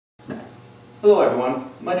Hello everyone,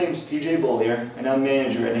 my name is PJ Bollier and I'm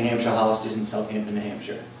manager at New Hampshire Hostas in Southampton, New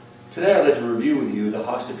Hampshire. Today I'd like to review with you the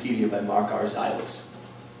Hostapedia by Mark R. Zylis.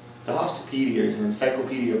 The Hostapedia is an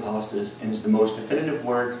encyclopedia of hostas and is the most definitive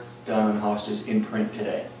work done on hostas in print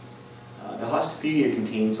today. The Hostapedia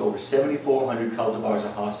contains over 7,400 cultivars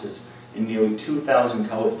of hostas and nearly 2,000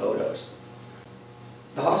 colored photos.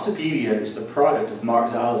 The Hostapedia is the product of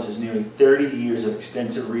Mark Zylis' nearly 30 years of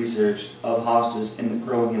extensive research of hostas and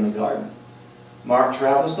growing in the garden. Mark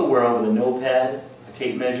travels the world with a notepad, a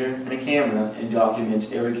tape measure, and a camera and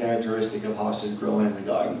documents every characteristic of hostas growing in the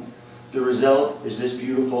garden. The result is this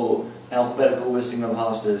beautiful alphabetical listing of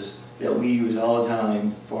hostas that we use all the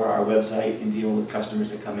time for our website and dealing with customers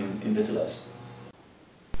that come in and visit us.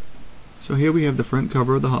 So here we have the front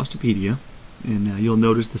cover of the Hostapedia, and you'll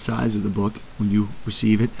notice the size of the book when you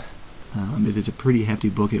receive it. It is a pretty hefty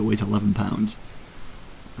book. It weighs 11 pounds.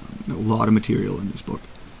 A lot of material in this book.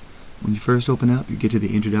 When you first open up, you get to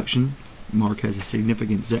the introduction. Mark has a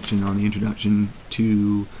significant section on the introduction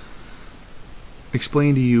to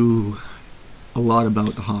explain to you a lot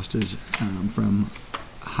about the hostas, from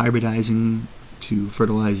hybridizing to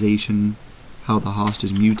fertilization, how the hostas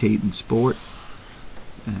mutate in sport,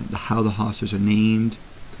 how the hostas are named,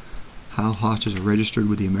 how hostas are registered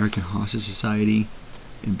with the American Hosta Society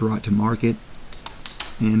and brought to market,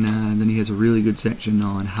 and then he has a really good section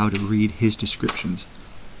on how to read his descriptions.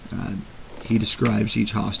 He describes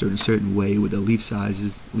each hosta in a certain way with the leaf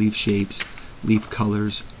sizes, leaf shapes, leaf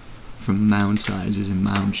colors, from mound sizes and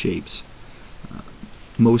mound shapes.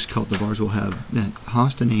 Most cultivars will have that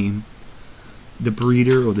hosta name, the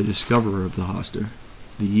breeder or the discoverer of the hosta,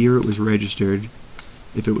 the year it was registered,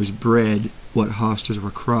 if it was bred, what hostas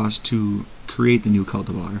were crossed to create the new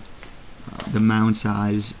cultivar, the mound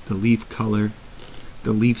size, the leaf color,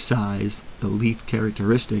 the leaf size, the leaf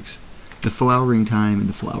characteristics, the flowering time, and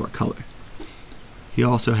the flower color. He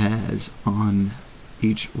also has on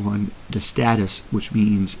each one the status, which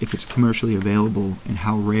means if it's commercially available and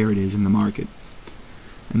how rare it is in the market.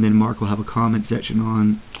 And then Mark will have a comment section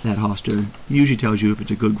on that hosta. He usually tells you if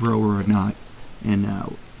it's a good grower or not, and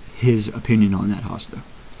his opinion on that hosta.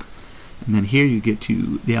 And then here you get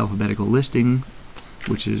to the alphabetical listing,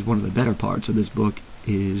 which is one of the better parts of this book.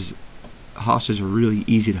 Is hostas are really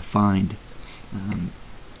easy to find.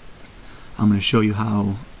 I'm going to show you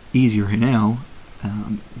how easy right now.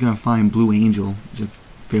 You're going to find Blue Angel. It's a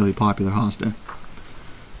fairly popular hosta.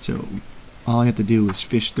 So all I have to do is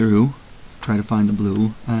fish through, try to find the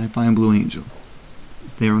blue, and I find Blue Angel.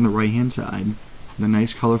 It's there on the right hand side, the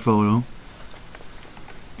nice color photo.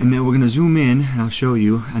 And then we're going to zoom in and I'll show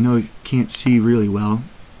you. I know you can't see really well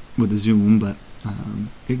with the zoom, but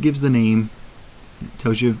it gives the name, it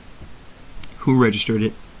tells you who registered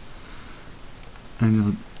it, and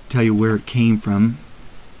it'll tell you where it came from.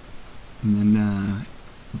 And then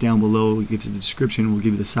down below it gives a description, will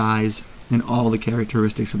give you the size and all the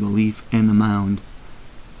characteristics of the leaf and the mound,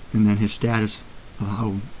 and then his status of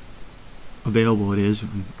how available it is.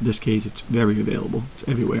 In this case it's very available, it's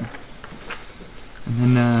everywhere.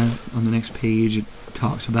 And then on the next page it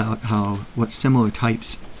talks about what similar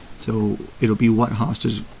types, so it'll be what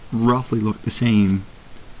hostas roughly look the same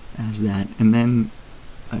as that, and then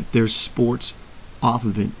if there's sports off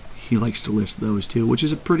of it, he likes to list those too, which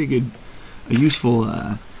is a useful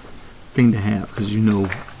thing to have, because you know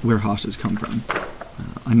where hostas come from.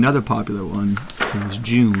 Another popular one is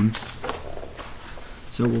June,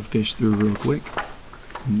 so we'll fish through real quick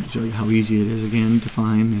and show you how easy it is again to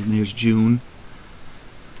find. And there's June.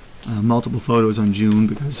 Multiple photos on June,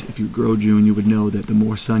 because if you grow June you would know that the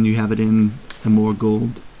more sun you have it in, the more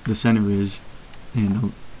gold the center is,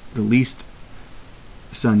 and the least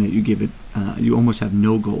sun that you give it, you almost have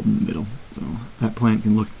no gold in the middle. So that plant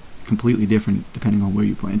can look completely different depending on where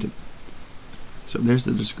you plant it. So there's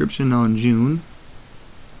the description on June.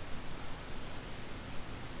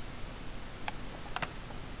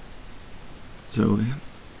 So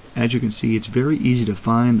as you can see, it's very easy to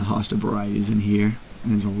find the hosta varieties in here,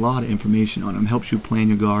 and there's a lot of information on them. Helps you plan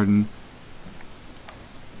your garden,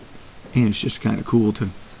 and it's just kind of cool to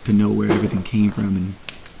know where everything came from and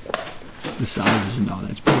the sizes and all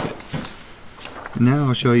that. It's pretty good. And now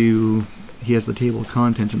I'll show you, he has the table of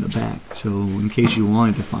contents in the back, so in case you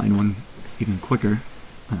wanted to find one even quicker.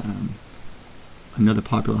 Another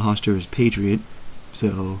popular hosta is Patriot,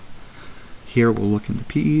 so here we'll look in the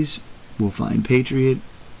P's, we'll find Patriot.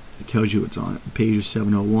 It tells you it's on pages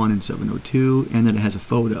 701 and 702, and then it has a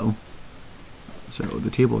photo. So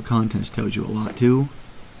the table of contents tells you a lot too.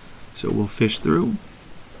 So we'll fish through,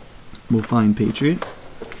 we'll find Patriot.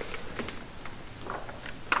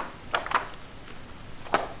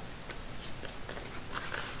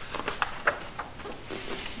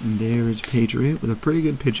 And there is Patriot with a pretty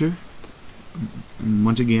good picture. And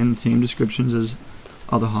once again, same descriptions as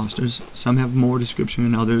other hostas. Some have more description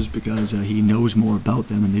than others because he knows more about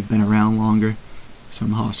them and they've been around longer.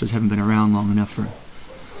 Some hostas haven't been around long enough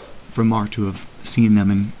for Mark to have seen them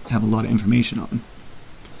and have a lot of information on them.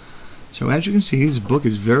 So as you can see, this book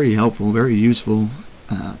is very helpful, very useful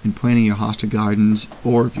in planning your hosta gardens,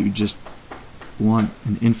 or if you just want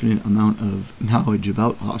an infinite amount of knowledge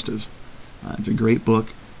about hostas. It's a great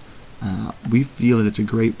book. We feel that it's a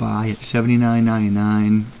great buy at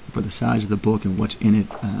 $79.99 for the size of the book and what's in it.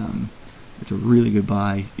 It's a really good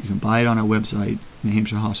buy. You can buy it on our website,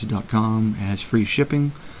 NewHampshireHosta.com. It has free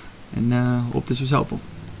shipping, and hope this was helpful.